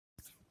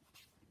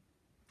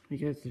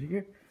you guys to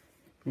here,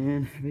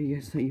 and I bet you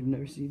guys that you've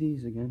never see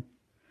these again.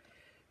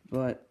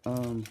 But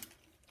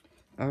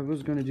I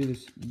was gonna do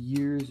this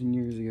years and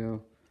years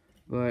ago,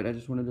 but I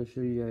just wanted to show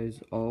you guys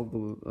all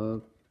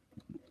the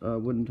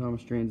wooden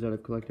Thomas strains that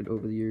I've collected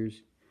over the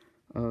years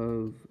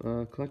of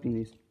collecting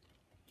these.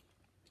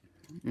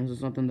 This is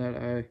something that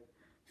I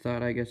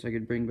thought I guess I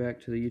could bring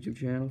back to the YouTube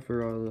channel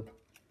for all the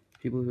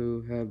people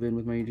who have been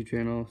with my YouTube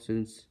channel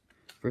since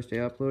first day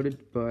uploaded,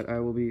 but I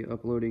will be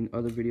uploading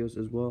other videos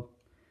as well.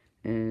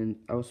 And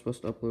I was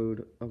supposed to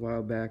upload a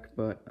while back,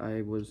 but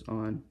I was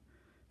on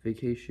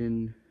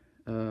vacation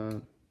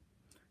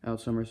out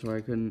summer, so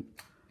I couldn't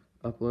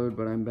upload,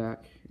 but I'm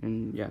back.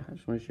 And yeah, I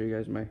just want to show you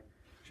guys my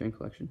strain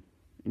collection.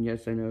 And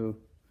yes, I know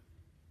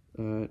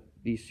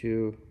these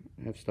two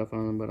have stuff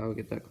on them, but I'll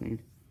get that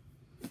cleaned.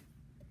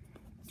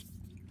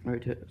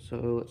 Alright, so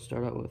let's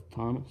start out with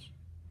Thomas,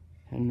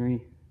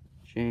 Henry,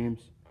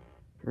 James,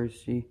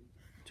 Percy,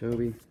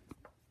 Toby,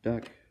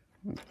 Duck,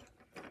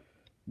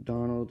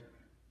 Donald,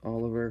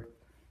 Oliver,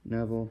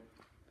 Neville,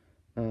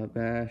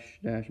 Bash,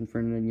 Dash, and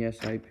Ferdinand.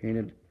 Yes, I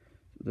painted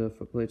the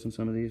footplates on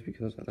some of these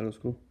because I thought it was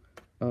cool.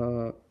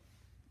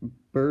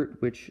 Bert,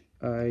 which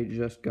I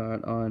just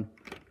got on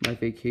my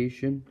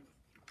vacation.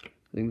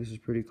 I think this is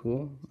pretty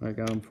cool. I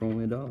got him for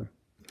only $1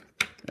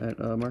 at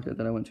a market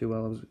that I went to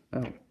while I was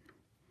out.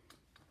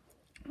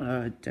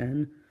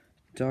 Den,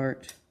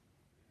 Dart,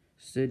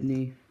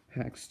 Sydney,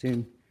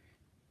 Paxton,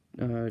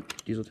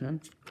 Diesel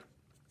 10,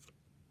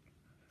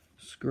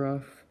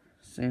 Scruff,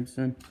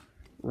 Samson,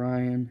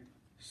 Ryan,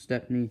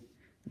 Stepney,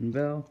 and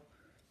Bell.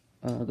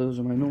 Those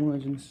are my normal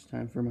engines.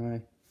 Time for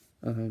my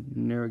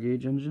narrow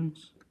gauge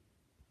engines.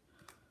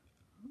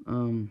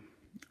 I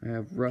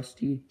have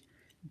Rusty,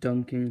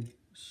 Duncan,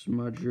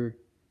 Smudger,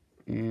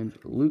 and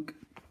Luke.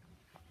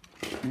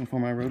 And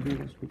for my road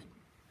vehicles, please.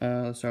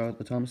 Let's start with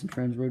the Thomas &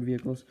 Friends road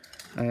vehicles.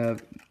 I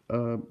have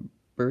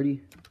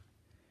Birdie,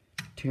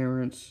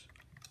 Terrence,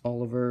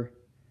 Oliver,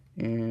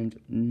 and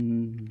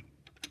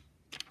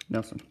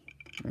Nelson.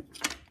 Right.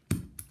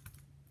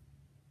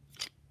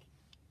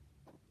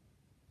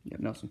 Yeah,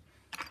 Nelson.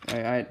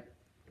 I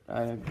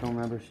don't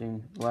remember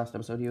seeing the last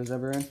episode he was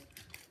ever in.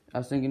 I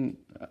was thinking,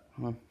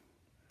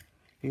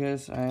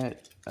 because I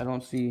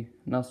don't see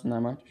Nelson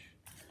that much,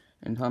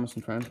 and Thomas &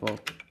 Friends. Well,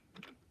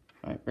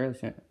 I've barely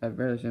seen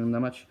him that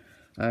much.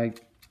 I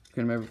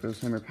couldn't remember if it was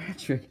him or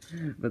Patrick,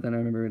 but then I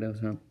remember it was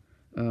him.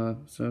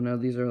 So now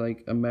these are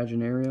like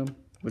Imaginarium,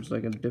 which is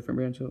like a different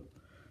brand. So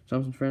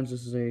Thomas & Friends,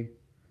 this is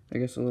I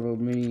guess a little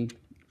mini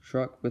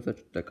truck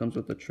that comes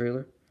with a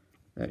trailer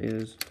that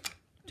is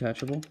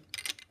detachable,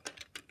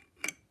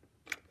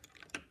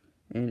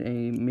 and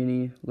a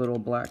mini little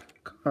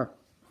black car.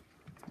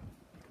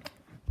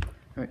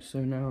 Alright, so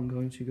now I'm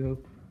going to go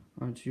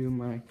onto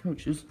my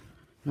coaches.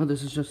 Now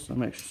this is just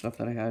some extra stuff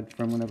that I had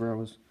from whenever I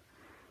was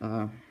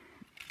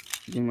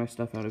getting my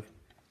stuff out of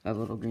that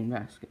little green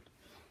basket.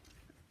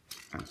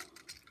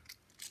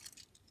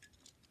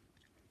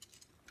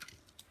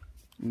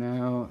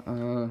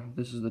 Now,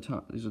 these are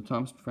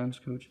Thomas & Friends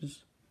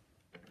coaches,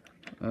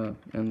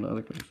 and the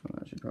other coaches.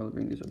 I should probably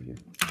bring these over here.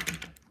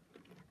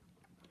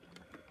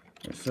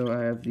 Right, so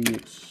I have the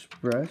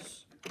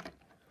Express,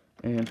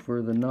 and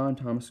for the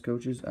non-Thomas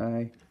coaches,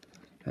 I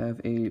have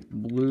a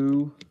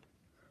blue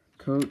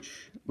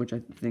coach, which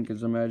I think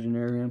is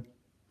Imaginarium,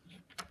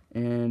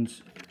 and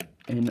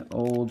an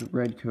old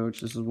red coach.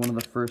 This is one of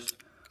the first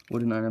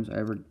wooden items I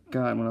ever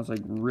got when I was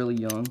like really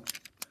young,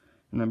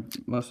 and I'm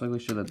most likely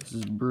sure that this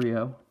is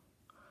Brio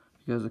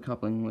because the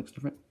coupling looks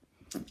different.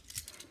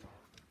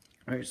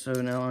 Alright, so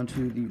now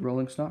onto the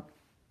rolling stock.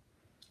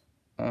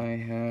 I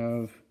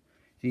have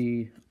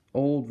the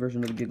old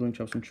version of the Giggling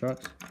Chumps and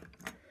Trucks.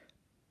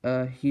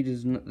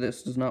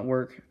 This does not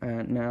work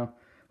now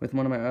with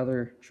one of my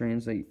other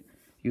trains that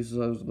uses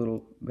those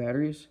little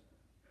batteries.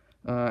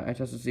 I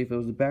tested to see if it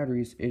was the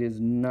batteries. It is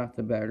not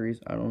the batteries.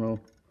 I don't know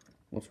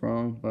what's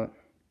wrong, but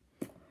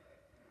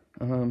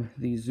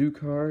the zoo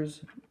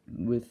cars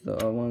with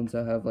the ones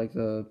that have like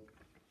the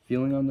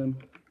feeling on them.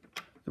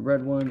 The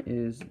red one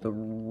is the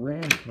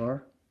Ram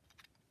car.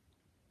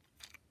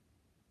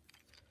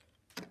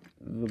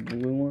 The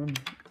blue one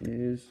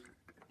is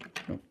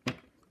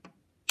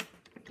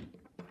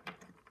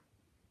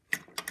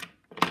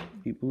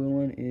the blue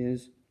one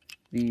is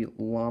the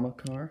llama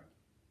car.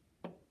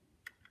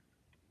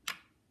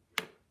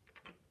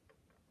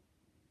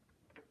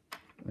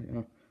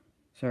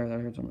 Sorry, that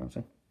I heard someone else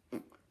say.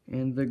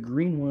 And the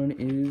green one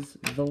is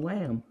the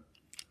lamb,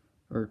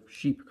 or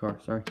sheep car,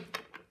 sorry.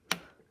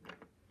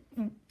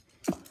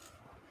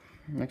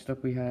 Next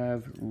up we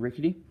have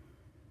Rickety,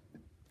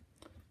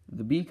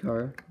 the bee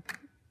car.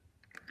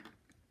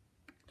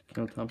 Do you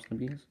know what Thompson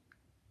Bee is?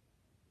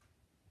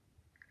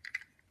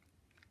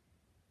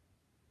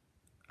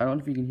 I don't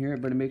know if you can hear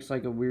it, but it makes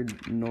like a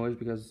weird noise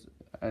because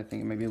I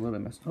think it may be a little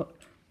bit messed up.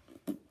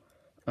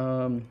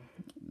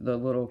 The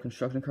little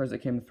construction cars that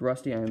came with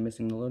Rusty, I am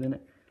missing the load in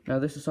it. Now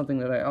this is something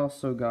that I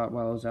also got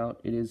while I was out.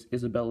 It is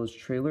Isabella's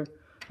trailer.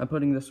 I'm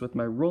putting this with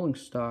my rolling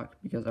stock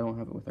because I don't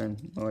have it with her.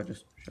 Oh, I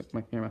just shook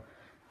my camera.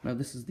 Now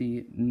this is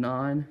the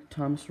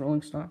non-Thomas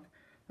rolling stock.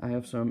 I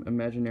have some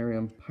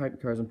Imaginarium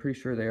pipe cars. I'm pretty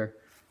sure they are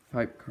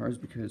pipe cars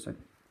because I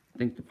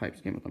think the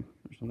pipes came with them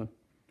or something.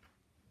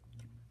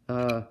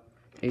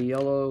 A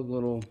yellow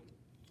little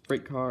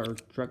freight car or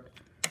truck.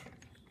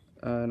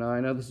 Now I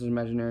know this is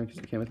Imaginarium because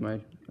it came with my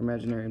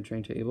Imaginarium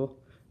train table.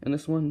 And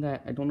this one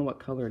that I don't know what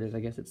color it is. I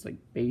guess it's like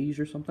beige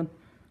or something.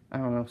 I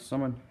don't know.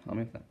 Someone help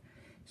me with that.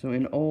 So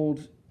in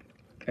old,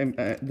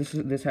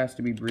 this has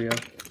to be Brio.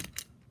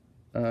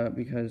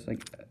 Because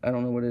like I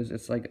don't know what it is.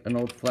 It's like an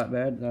old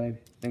flatbed that I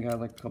think I have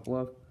like a couple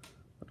of.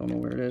 I don't know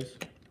where it is.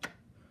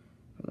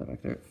 Put that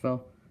back there. It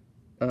fell.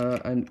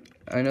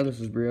 I know this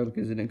is Brio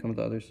because it didn't come with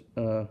the others.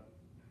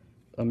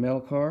 A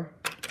mail car.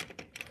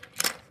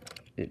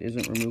 It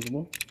isn't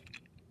removable.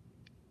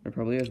 It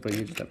probably is, but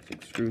you just have to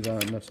take screws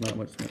out, and that's not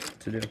what's meant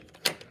to do.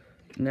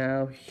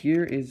 Now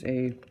here is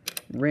a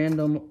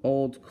random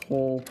old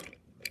coal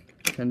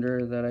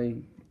tender that I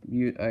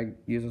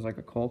use as like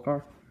a coal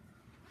car.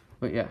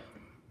 But yeah.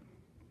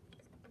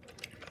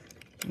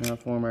 Now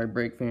for my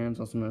brake fans,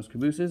 also known as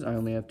cabooses, I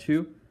only have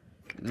two.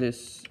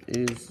 This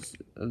is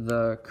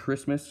the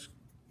Christmas,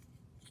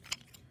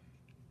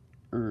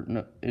 or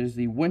no, it is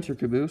the winter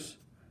caboose.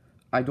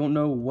 I don't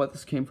know what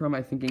this came from.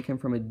 I think it came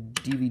from a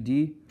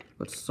DVD,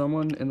 but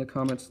someone in the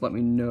comments let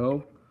me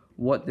know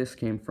what this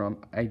came from.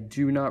 I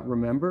do not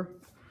remember,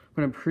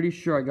 but I'm pretty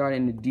sure I got it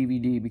in a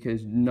DVD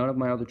because none of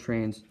my other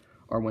trains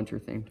are winter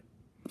themed.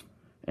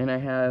 And I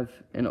have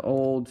an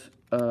old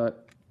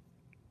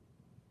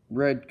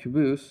red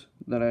caboose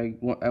that I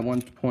at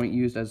one point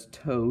used as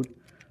Toad,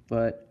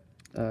 but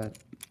I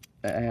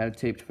had a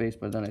taped face,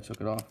 but then I took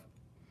it off.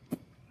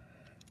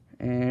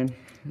 And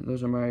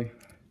those are my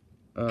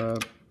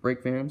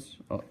brake fans,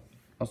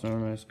 also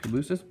known as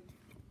cabooses.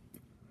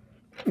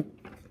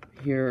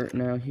 Here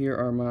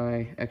are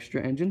my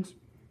extra engines.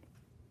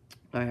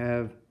 I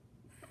have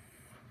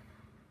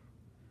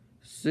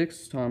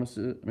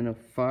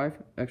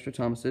 5 extra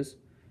Thomases,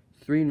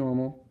 3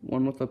 normal,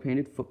 1 with a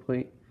painted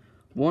footplate,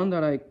 1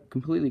 that I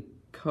completely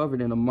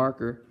covered in a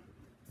marker,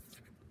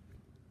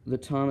 the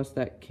Thomas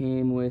that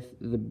came with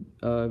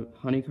the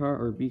honey car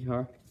or bee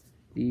car,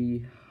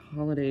 the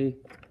holiday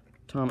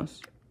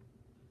Thomas.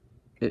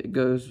 It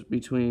goes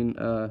between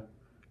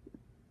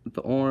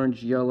the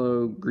orange,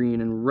 yellow, green,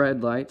 and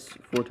red lights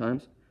 4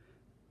 times.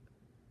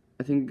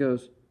 I think it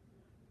goes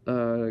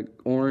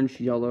orange,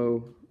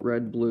 yellow,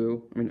 red,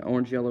 blue.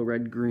 Orange, yellow,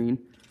 red, green.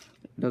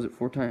 It does it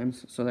 4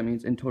 times, so that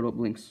means in total it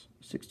blinks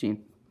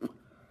 16.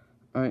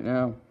 Alright,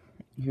 now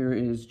here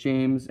is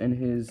James and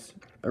his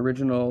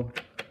original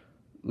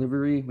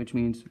livery, which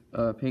means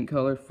paint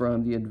color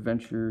from The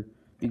Adventure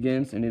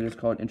Begins, and it is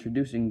called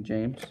Introducing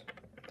James.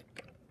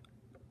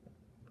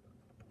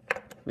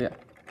 Yeah.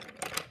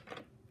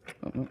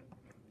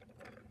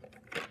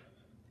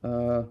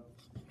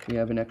 We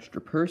have an extra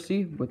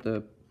Percy with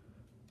the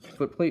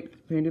footplate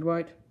painted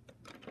white,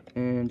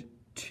 and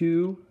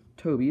 2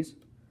 Tobys,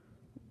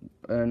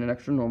 and an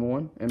extra normal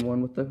one, and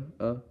 1 with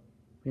the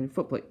painted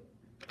footplate.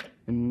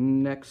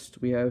 And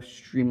next we have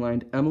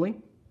Streamlined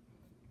Emily.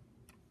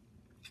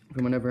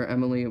 From whenever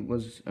Emily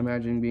was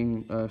imagining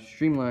being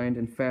streamlined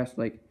and fast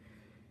like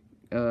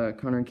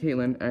Connor and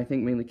Caitlin, and I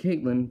think mainly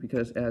Caitlin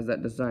because it has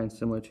that design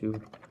similar to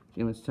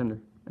Caitlin's tender.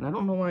 And I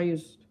don't know why I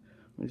used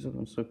these other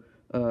ones. So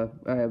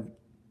I have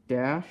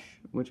Dash,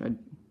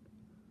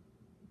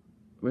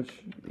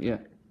 yeah,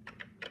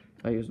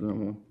 I used the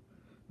normal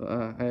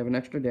one. I have an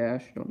extra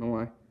Dash, don't know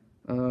why.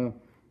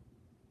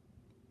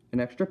 An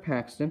extra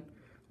Paxton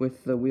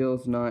with the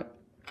wheels not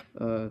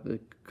the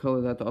color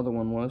that the other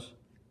one was,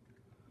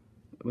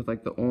 with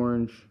like the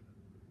orange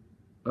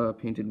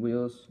painted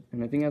wheels,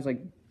 and I think it has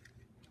like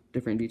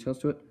different details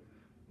to it.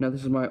 Now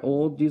this is my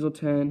old Diesel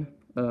 10.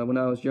 When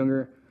I was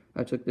younger,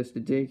 I took this to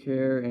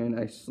daycare and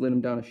I slid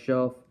him down a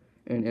shelf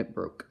and it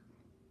broke.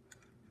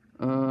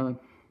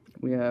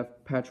 We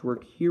have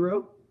Patchwork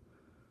Hero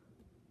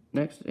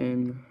next,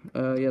 and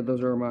yeah,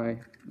 those are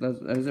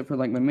that is it for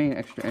like my main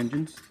extra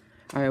engines.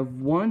 I have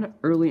 1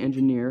 early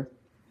engineer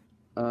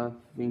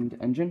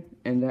themed engine,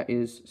 and that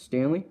is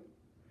Stanley.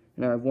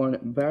 And I have 1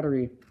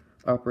 battery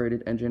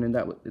operated engine, and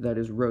that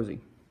is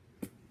Rosie.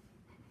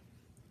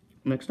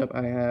 Next up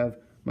I have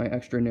my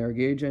extra narrow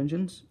gauge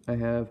engines. I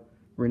have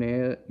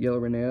Yellow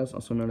Renee's,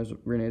 also known as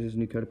Renee's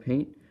new coat of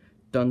paint.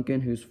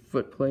 Duncan, whose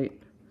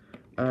footplate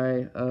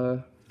I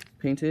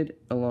painted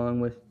along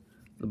with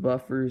the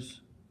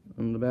buffers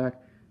on the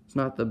back. It's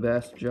not the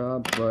best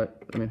job,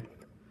 but I mean,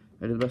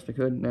 I did the best I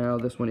could. Now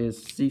this one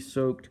is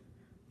Sea-Soaked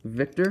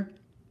Victor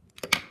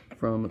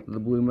from the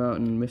Blue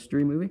Mountain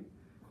Mystery movie.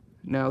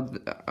 Now,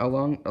 a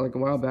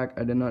while back,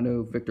 I did not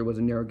know Victor was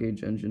a narrow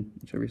gauge engine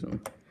until recently.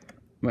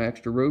 My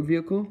extra road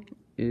vehicle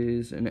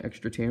is an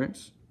extra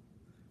Terrence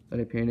that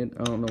I painted.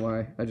 I don't know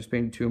why. I just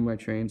painted 2 of my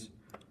trains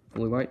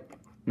fully white.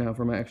 Now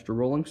for my extra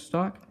rolling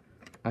stock,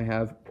 I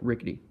have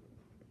Rickety.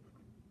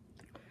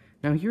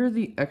 Now here are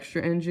the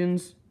extra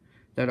engines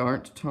that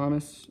aren't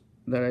Thomas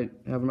that I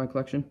have in my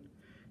collection.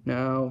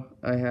 Now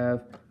I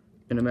have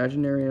an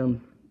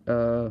Imaginarium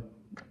Blue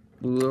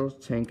Little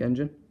Tank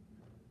engine.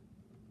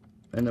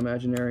 an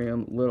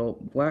Imaginarium little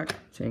black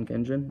tank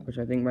engine, which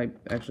I think might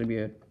actually be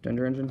a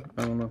tender engine.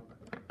 I don't know,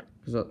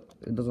 because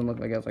it doesn't look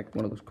like it has like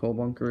one of those coal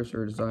bunkers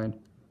or designed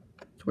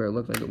to where it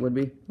looked like it would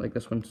be. Like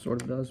this one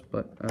sort of does,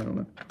 but I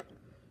don't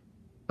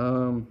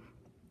know.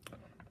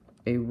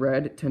 A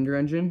red tender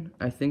engine.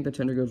 I think the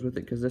tender goes with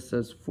it because this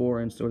says 4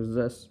 and so does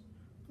this.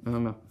 I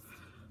don't know.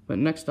 But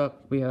next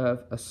up we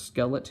have a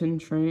skeleton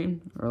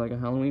train, or like a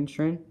Halloween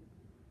train.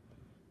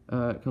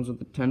 It comes with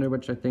the tender,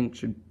 which I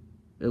think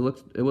it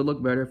would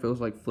look better if it was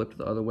like flipped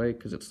the other way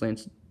because it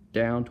slants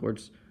down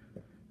towards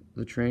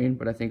the train,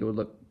 but I think it would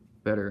look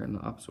better in the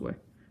opposite way.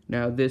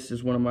 Now this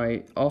is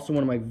also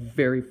one of my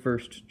very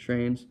first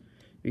trains,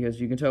 because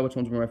you can tell which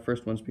ones were my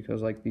first ones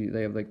because like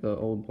they have like the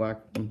old black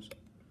ones.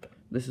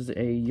 This is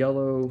a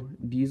yellow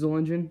diesel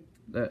engine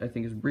that I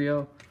think is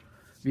Brio,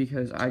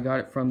 because I got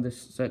it from this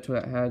set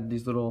that had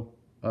these little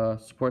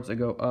supports that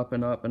go up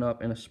and up and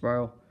up in a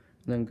spiral,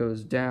 and then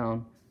goes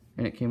down,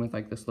 and it came with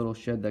like this little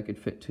shed that could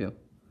fit too.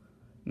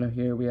 Now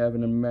here we have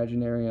an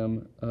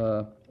Imaginarium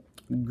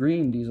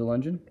green diesel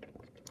engine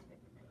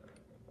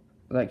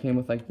that came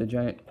with like the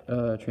giant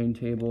train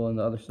table and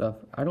the other stuff.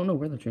 I don't know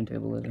where the train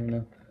table is right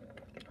now.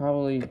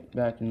 Probably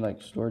back in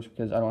like storage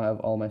because I don't have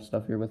all my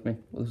stuff here with me.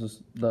 This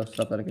is the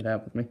stuff that I could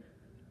have with me.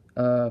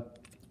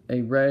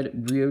 A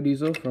red Brio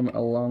diesel from a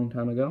long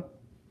time ago.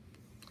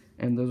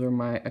 And those are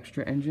my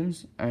extra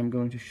engines. I'm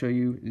going to show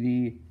you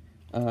the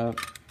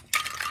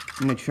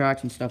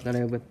tracks and stuff that I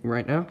have with me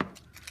right now.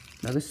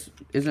 Now this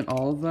isn't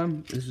all of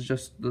them. This is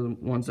just the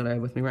ones that I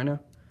have with me right now.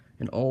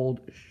 An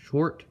old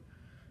short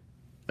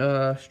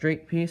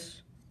straight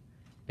piece.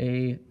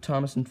 A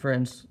Thomas and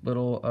Friends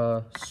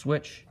little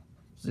switch.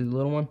 This is the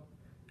little one.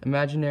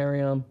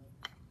 Imaginarium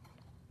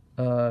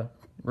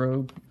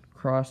road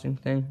crossing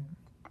thing.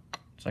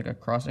 It's like a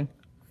crossing.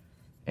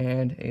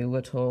 And a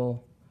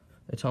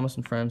Thomas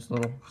and Friends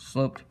little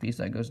sloped piece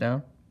that goes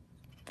down.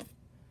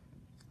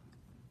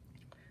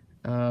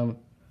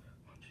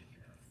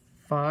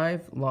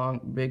 5 long,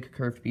 big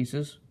curved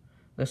pieces.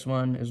 This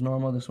one is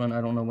normal. This one,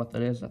 I don't know what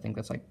that is. I think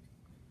that's like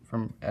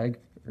from egg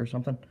or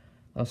something.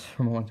 That was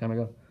from a long time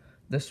ago.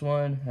 This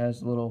one has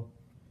this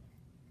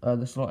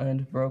little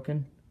end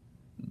broken.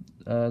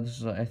 This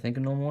is, I think, a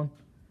normal one.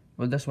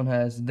 But this one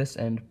has this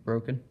end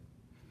broken.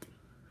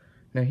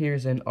 Now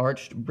here's an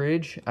arched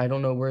bridge. I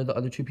don't know where the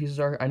other 2 pieces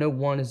are. I know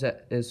one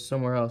is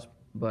somewhere else,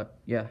 but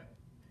yeah.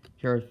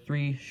 Here are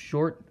 3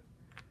 short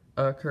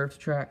curved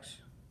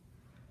tracks.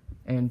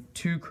 And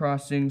 2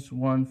 crossings,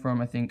 one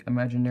from, I think,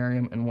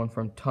 Imaginarium and one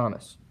from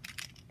Thomas.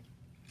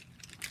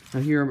 Now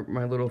here are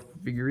my little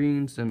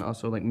figurines and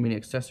also like mini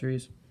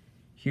accessories.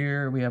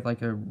 Here we have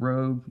like a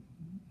road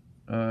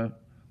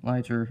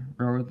lights or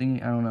railroad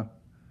thingy, I don't know.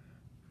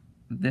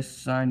 This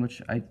sign,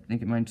 which I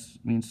think it might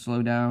mean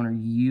slow down or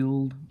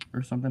yield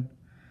or something.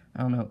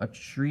 I don't know. A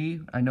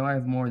tree. I know I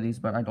have more of these,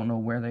 but I don't know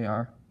where they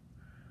are.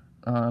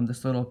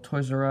 This little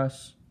Toys R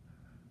Us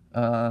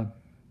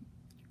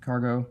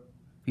cargo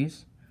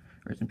piece.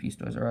 Rest in peace,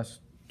 Toys R Us.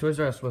 Toys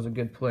R Us was a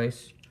good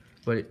place,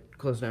 but it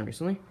closed down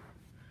recently.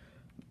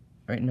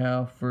 Right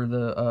now, for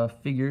the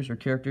figures or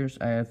characters,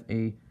 I have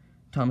a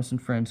Thomas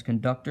and Friends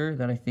conductor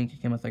that I think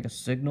came with like a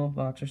signal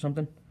box or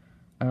something.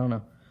 I don't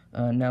know.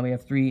 Now we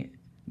have 3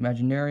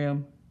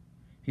 Imaginarium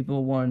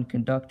people, 1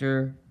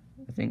 conductor,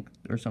 I think,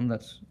 or something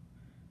that's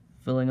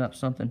filling up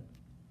something.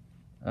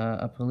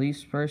 A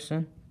police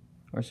person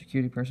or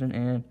security person,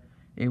 and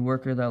a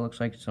worker that looks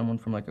like someone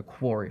from like a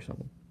quarry or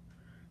something.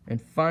 And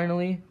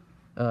finally,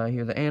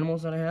 here are the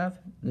animals that I have.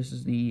 This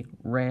is the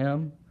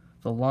ram,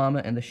 the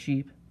llama, and the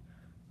sheep.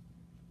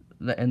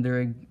 And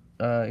their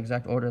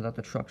exact order that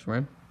the trucks were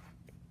in.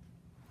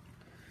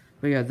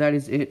 But yeah, that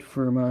is it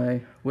for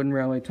my Wooden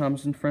Railway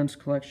Thomas and Friends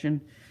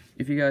collection.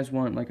 If you guys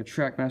want like a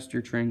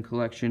Trackmaster train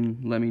collection,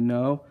 let me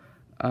know.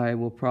 I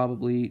will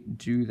probably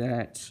do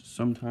that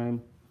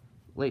sometime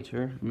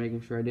later,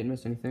 making sure I didn't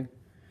miss anything.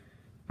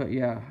 But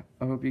yeah,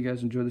 I hope you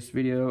guys enjoyed this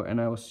video,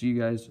 and I will see you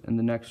guys in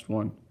the next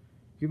one.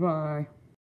 Goodbye.